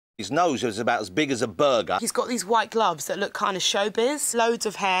His nose is about as big as a burger. He's got these white gloves that look kind of showbiz, loads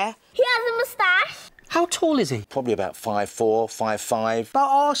of hair. He has a moustache. How tall is he? Probably about 5'4", 5'5".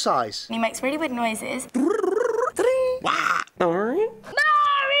 About our size. He makes really weird noises. Mario!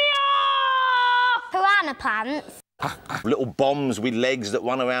 Piranha plants. Little bombs with legs that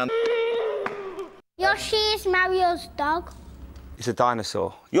run around. Yoshi is Mario's dog. He's a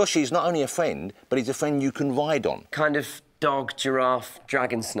dinosaur. Yoshi's not only a friend, but he's a friend you can ride on. Kind of dog, giraffe,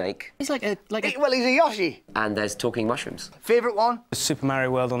 dragon snake. He's like a... Well, he's a Yoshi. And there's talking mushrooms. Favourite one? Super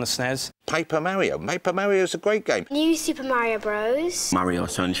Mario World on the SNES. Paper Mario. Paper Mario's a great game. New Super Mario Bros. Mario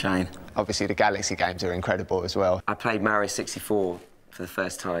Sunshine. Obviously, the Galaxy games are incredible as well. I played Mario 64 for the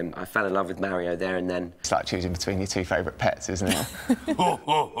first time. I fell in love with Mario there and then. It's like choosing between your two favourite pets, isn't it?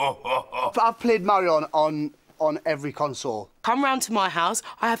 I've played Mario on every console. Come round to my house,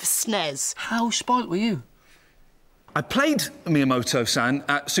 I have a SNES. How spoilt were you? I played Miyamoto-san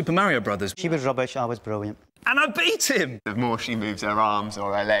at Super Mario Brothers. She was rubbish, I was brilliant. And I beat him! The more she moves her arms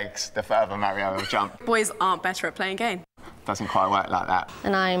or her legs, the further Mario will jump. Boys aren't better at playing games. Doesn't quite work like that.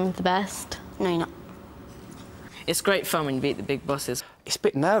 And I'm the best. No, you're not. It's great fun when you beat the big bosses. It's a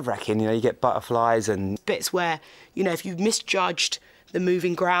bit nerve-wracking, you know, you get butterflies and... Bits where, you know, if you misjudged the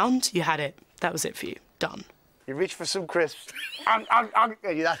moving ground, you had it. That was it for you. Done. You reach for some crisps.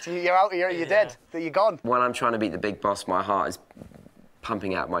 You're out here, you're dead. You're gone. When I'm trying to beat the big boss, my heart is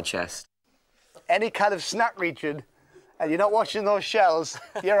pumping out my chest. Any kind of snack reaching, and you're not watching those shells,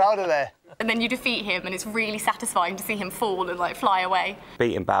 you're out of there. And then you defeat him, and it's really satisfying to see him fall and, like, fly away.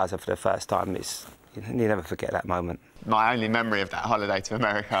 Beating Bowser for the first time is... You never forget that moment. My only memory of that holiday to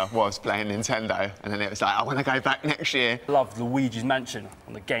America was playing Nintendo, and then it was like, I want to go back next year. Loved Luigi's Mansion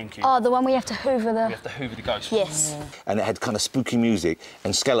on the GameCube. Oh, the one where you have to hoover the... You have to hoover the ghost. Yes. And it had kind of spooky music,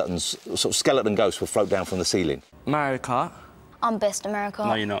 and skeletons, sort of skeleton ghosts would float down from the ceiling. Mario Kart. I'm best America.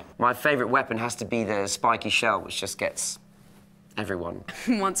 No, you're not. My favourite weapon has to be the spiky shell, which just gets everyone.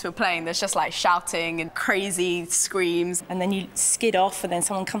 Once we're playing, there's just, like, shouting and crazy screams. And then you skid off, and then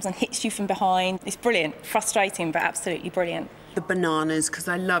someone comes and hits you from behind. It's brilliant. Frustrating, but absolutely brilliant. The bananas, because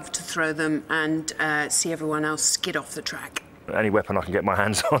I love to throw them and see everyone else skid off the track. Any weapon I can get my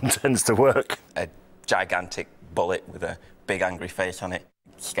hands on tends to work. A gigantic bullet with a big angry face on it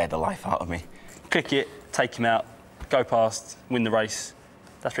scared the life out of me. Click it, take him out, go past, win the race.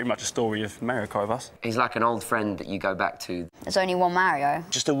 That's pretty much a story of Mario Kart with us. He's like an old friend that you go back to. There's only one Mario.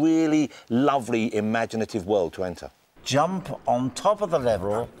 Just a really lovely, imaginative world to enter. Jump on top of the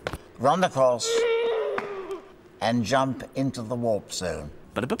level, run across, and jump into the warp zone.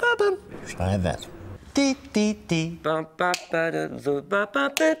 Try that.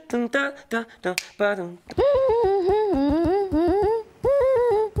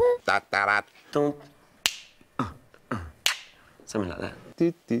 Something like that.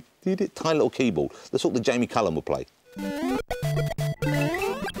 Tiny little keyboard. The sort that Jamie Cullum would play.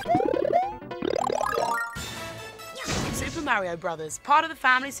 Super Mario Brothers, part of the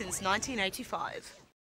family since 1985.